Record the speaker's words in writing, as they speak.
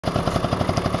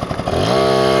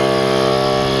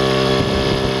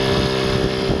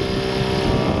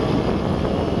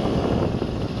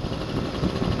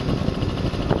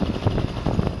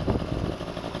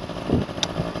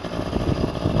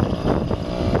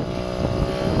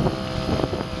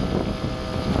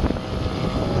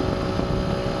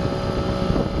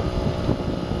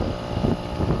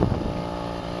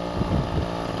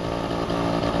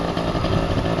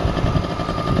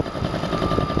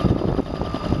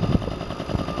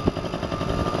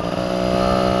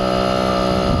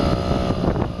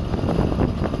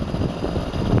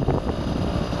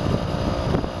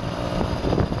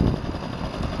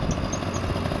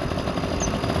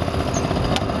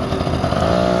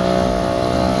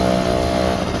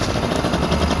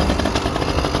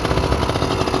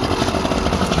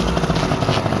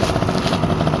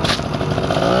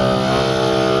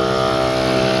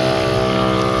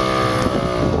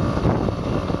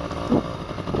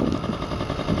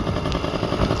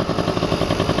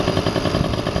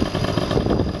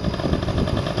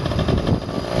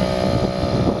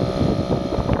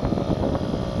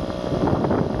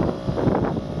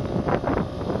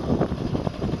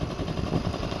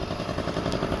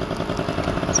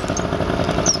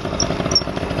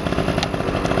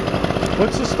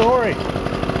What's the story?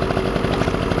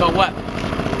 But what?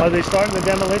 Are they starting the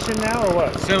demolition now or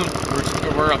what? Soon.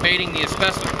 We're abating the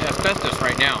asbestos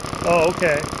right now. Oh,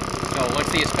 okay. So once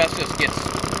the asbestos gets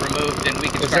removed, then we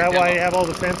can start. Is that why you have all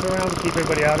the fence around to keep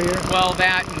everybody out of here? Well,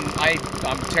 that and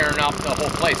I'm tearing up the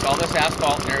whole place. All this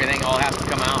asphalt and everything all has to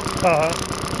come out.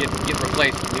 Get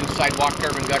replaced. New sidewalk,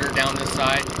 curb and gutter down this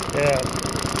side. Yeah.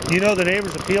 You know the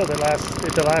neighbors appealed at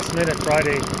the last minute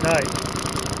Friday night.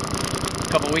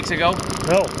 A couple weeks ago?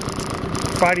 No.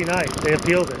 Friday night they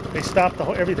appealed it. They stopped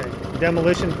everything,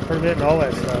 demolition permit and all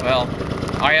that stuff. Well,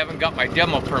 I haven't got my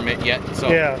demo permit yet, so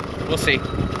yeah, we'll see.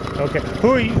 Okay.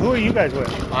 Who are you guys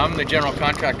with? I'm the general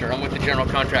contractor. I'm with the general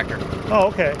contractor. Oh,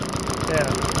 okay. Yeah.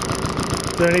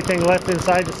 Is there anything left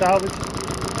inside the salvage?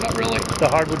 Not really. The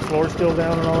hardwood floor still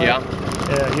down and all that? Yeah.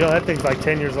 Yeah. You know that thing's like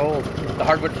 10 years old. The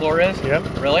hardwood floor is?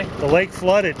 Yep. Really? The lake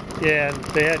flooded, and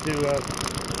they had to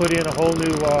put in a whole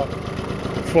new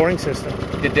flooring system.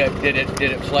 Did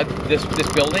it flood this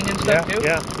building and stuff too?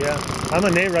 Yeah. I'm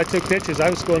a neighbor. I took pictures. I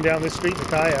was going down this street in a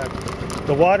kayak.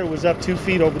 The water was up 2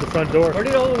 feet over the front door. Where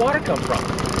did all the water come from?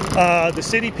 The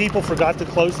city people forgot to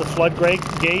close the flood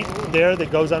gate there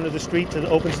that goes under the street to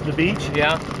opens to the beach.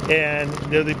 Yeah. And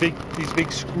they're these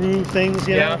big screw things,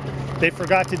 you know. They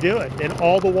forgot to do it, and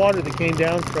all the water that came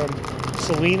down from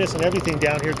Salinas and everything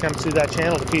down here comes through that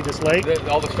channel to feed this lake.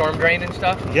 All the storm drain and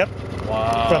stuff? Yep.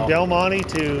 Wow. From Del Monte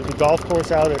to the golf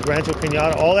course out at Rancho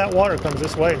Cañada, all that water comes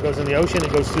this way. It goes in the ocean,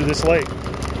 it goes through this lake.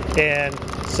 And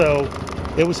so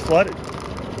it was flooded.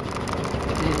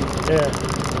 Yeah.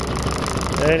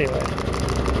 Anyway.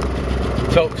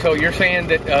 So you're saying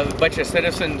that a bunch of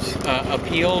citizens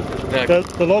appealed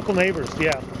the local neighbors,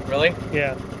 yeah. Really?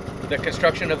 Yeah. The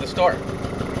construction of the store?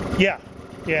 Yeah.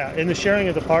 And the sharing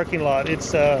of the parking lot,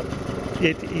 it's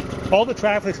all the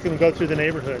traffic's going to go through the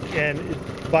neighborhood, and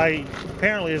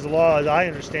apparently as a law, as I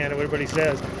understand it, what everybody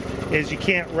says, is you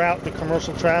can't route the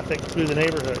commercial traffic through the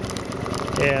neighborhood.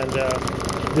 And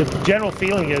the general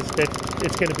feeling is that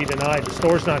it's going to be denied. The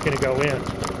store's not going to go in.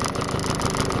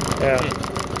 Yeah.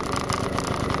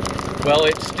 Well,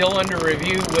 it's still under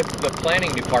review with the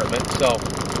planning department, so.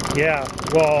 Yeah,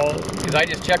 well. Because I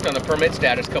just checked on the permit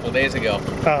status a couple days ago.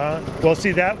 Well,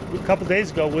 see, that a couple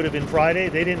days ago would have been Friday.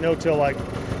 They didn't know till like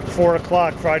 4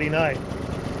 o'clock Friday night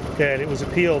that it was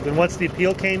appealed. And once the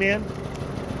appeal came in,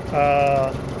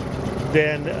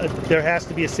 then there has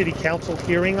to be a city council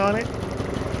hearing on it.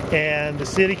 And the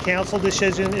city council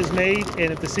decision is made,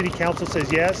 and if the city council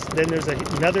says yes, then there's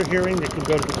another hearing that can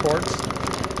go to the courts.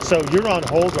 So you're on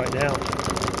hold right now.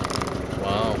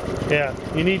 Wow. Yeah,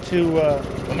 you need to...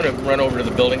 I'm going to run over to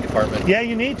the building department. Yeah,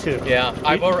 you need to. Yeah,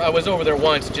 I was over there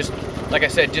once, just, like I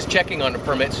said, just checking on the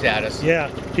permit status. Yeah,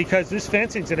 because this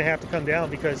fencing's going to have to come down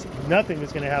because nothing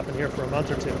is going to happen here for a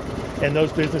month or two. And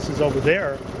those businesses over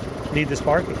there need this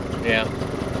parking. Yeah.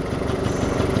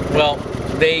 Well,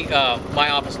 my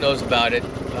office knows about it,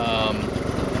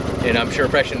 and I'm sure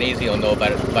Fresh and Easy will know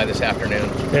about it by this afternoon.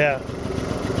 Yeah.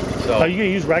 So, are you going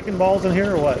to use wrecking balls in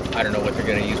here or what? I don't know what they're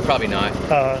going to use. Probably not.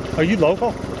 Are you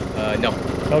local? No.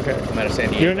 Okay. I'm out of San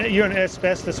Diego. You're an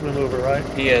asbestos remover, right?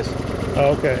 He is.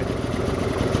 Okay.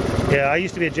 Yeah, I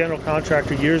used to be a general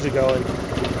contractor years ago, and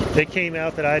they came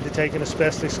out that I had to take an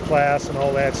asbestos class and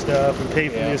all that stuff, and pay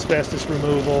for the asbestos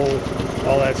removal,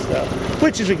 all that stuff,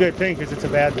 which is a good thing because it's a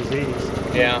bad disease.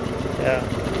 Yeah. Yeah.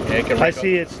 I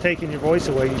see it's taking your voice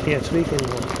away. You can't speak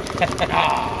anymore.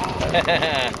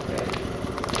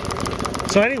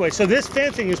 So anyway, so this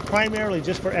fencing is primarily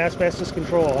just for asbestos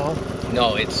control, huh?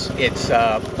 No, it's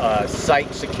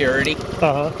site security.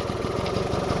 Uh-huh.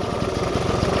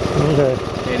 Okay.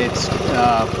 And it's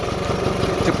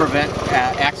to prevent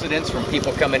accidents from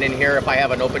people coming in here. If I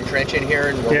have an open trench in here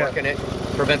and we're working it,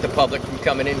 prevent the public from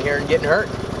coming in here and getting hurt.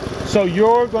 So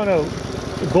you're going to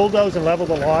bulldoze and level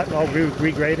the lot and all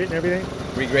regrade it and everything?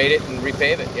 Regrade it and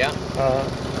repave it, yeah.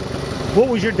 What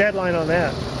was your deadline on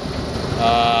that?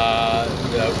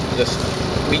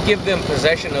 We give them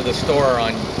possession of the store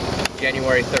on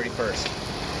January 31st.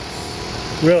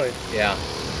 Really? Yeah.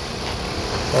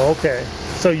 Oh, okay.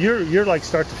 So you're like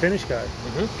start to finish guy.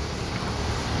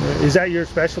 Mm-hmm. Is that your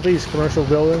specialty? Is commercial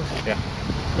buildings? Yeah.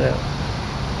 Yeah.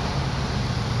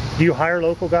 Do you hire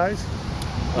local guys?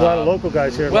 A lot of local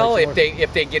guys here. Well, if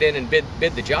they get in and bid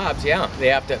the jobs, yeah, they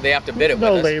have to bid it with us.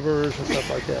 No laborers and stuff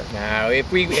like that. No,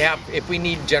 if we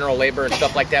need general labor and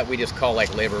stuff like that, we just call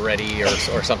like Labor Ready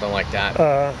or something like that.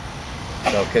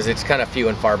 So because it's kind of few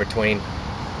and far between.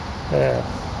 Yeah.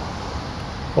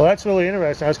 Well, that's really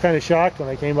interesting. I was kind of shocked when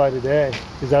I came by today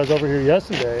because I was over here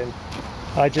yesterday and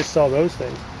I just saw those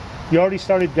things. You already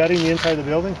started gutting the inside of the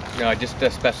building? No, just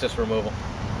asbestos removal.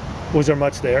 Was there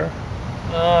much there?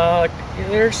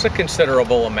 There's a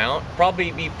considerable amount.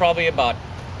 Probably about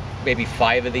maybe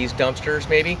 5 of these dumpsters,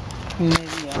 maybe. Maybe,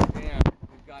 yeah.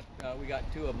 Yeah, we got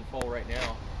 2 of them full right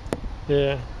now.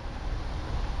 Yeah.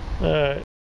 All right.